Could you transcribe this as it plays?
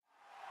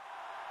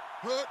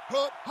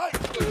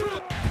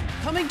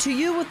Coming to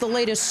you with the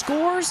latest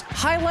scores,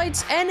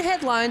 highlights, and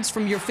headlines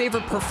from your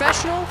favorite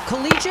professional,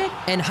 collegiate,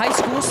 and high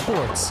school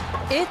sports.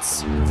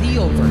 It's The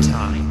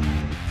Overtime.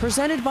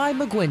 Presented by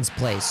McGuinn's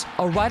Place,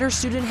 a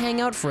writer-student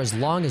hangout for as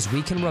long as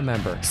we can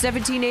remember.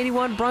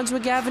 1781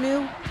 Brunswick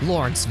Avenue,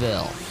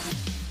 Lawrenceville.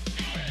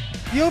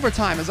 The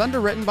Overtime is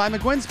underwritten by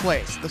McGuinn's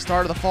Place. The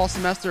start of the fall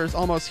semester is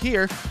almost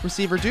here.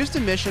 Receive reduced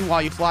admission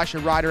while you flash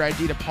your rider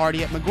ID to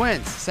party at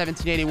McGuinn's,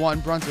 1781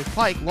 Brunswick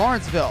Pike,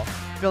 Lawrenceville.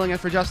 Filling in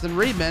for Justin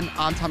Reedman,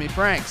 I'm Tommy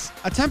Franks.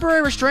 A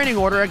temporary restraining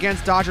order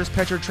against Dodgers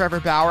pitcher Trevor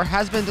Bauer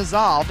has been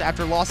dissolved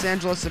after Los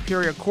Angeles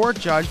Superior Court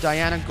Judge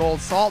Diana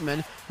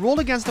Gold-Saltman ruled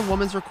against the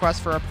woman's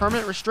request for a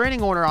permanent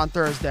restraining order on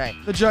Thursday.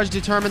 The judge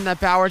determined that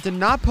Bauer did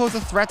not pose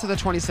a threat to the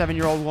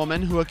 27-year-old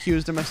woman who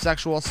accused him of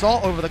sexual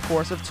assault over the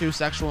course of 2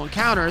 sexual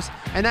encounters,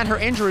 and that her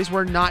injuries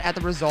were not at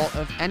the result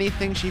of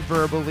anything she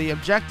verbally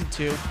objected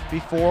to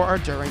before or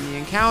during the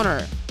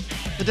encounter.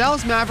 The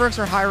Dallas Mavericks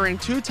are hiring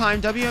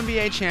 2-time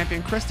WNBA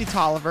champion Kristi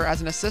Toliver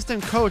as an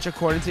assistant coach,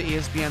 according to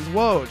ESPN's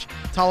Woj.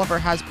 Toliver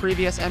has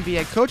previous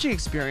NBA coaching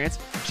experience.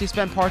 She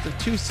spent parts of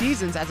 2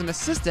 seasons as an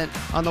assistant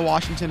on the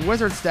Washington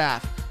Wizards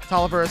staff.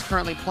 Toliver is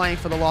currently playing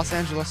for the Los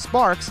Angeles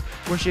Sparks,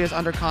 where she is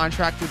under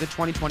contract through the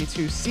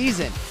 2022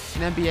 season.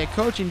 An NBA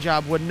coaching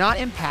job would not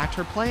impact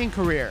her playing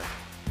career.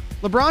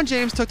 LeBron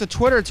James took to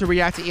Twitter to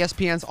react to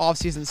ESPN's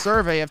offseason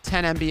survey of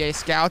 10 NBA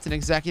scouts and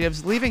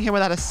executives, leaving him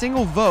without a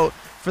single vote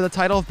for the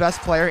title of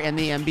best player in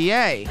the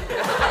NBA.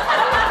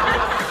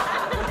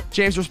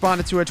 James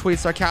responded to a tweet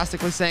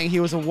sarcastically saying he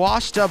was a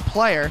washed-up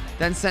player,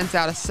 then sent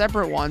out a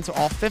separate one to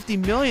all 50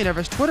 million of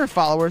his Twitter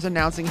followers,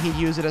 announcing he'd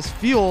use it as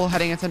fuel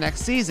heading into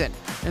next season.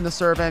 In the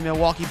survey,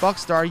 Milwaukee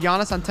Bucks star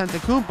Giannis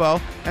Antetokounmpo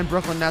and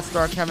Brooklyn Nets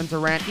star Kevin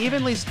Durant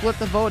evenly split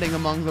the voting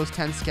among those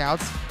 10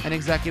 scouts and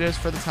executives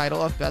for the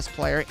title of best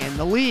player in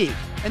the league.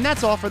 And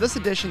that's all for this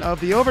edition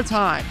of The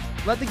Overtime.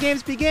 Let the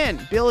games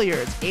begin.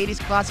 Billiards, 80s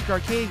classic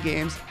arcade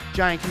games,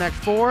 Giant Connect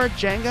 4,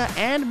 Jenga,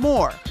 and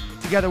more.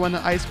 Together with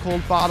an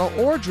ice-cold bottle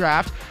or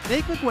draft,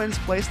 make McGuinn's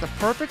Place the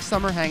perfect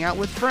summer hangout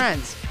with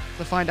friends.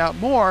 To find out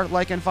more,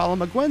 like and follow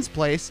McGuinn's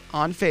Place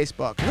on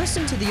Facebook.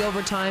 Listen to The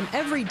Overtime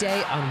every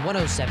day on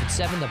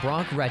 107.7 The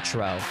Bronx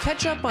Retro.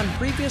 Catch up on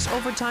previous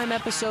Overtime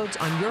episodes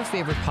on your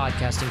favorite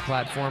podcasting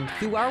platform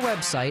through our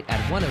website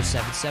at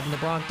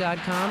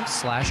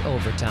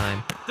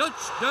 1077thebronx.com/overtime.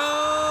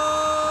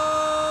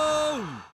 Touchdown!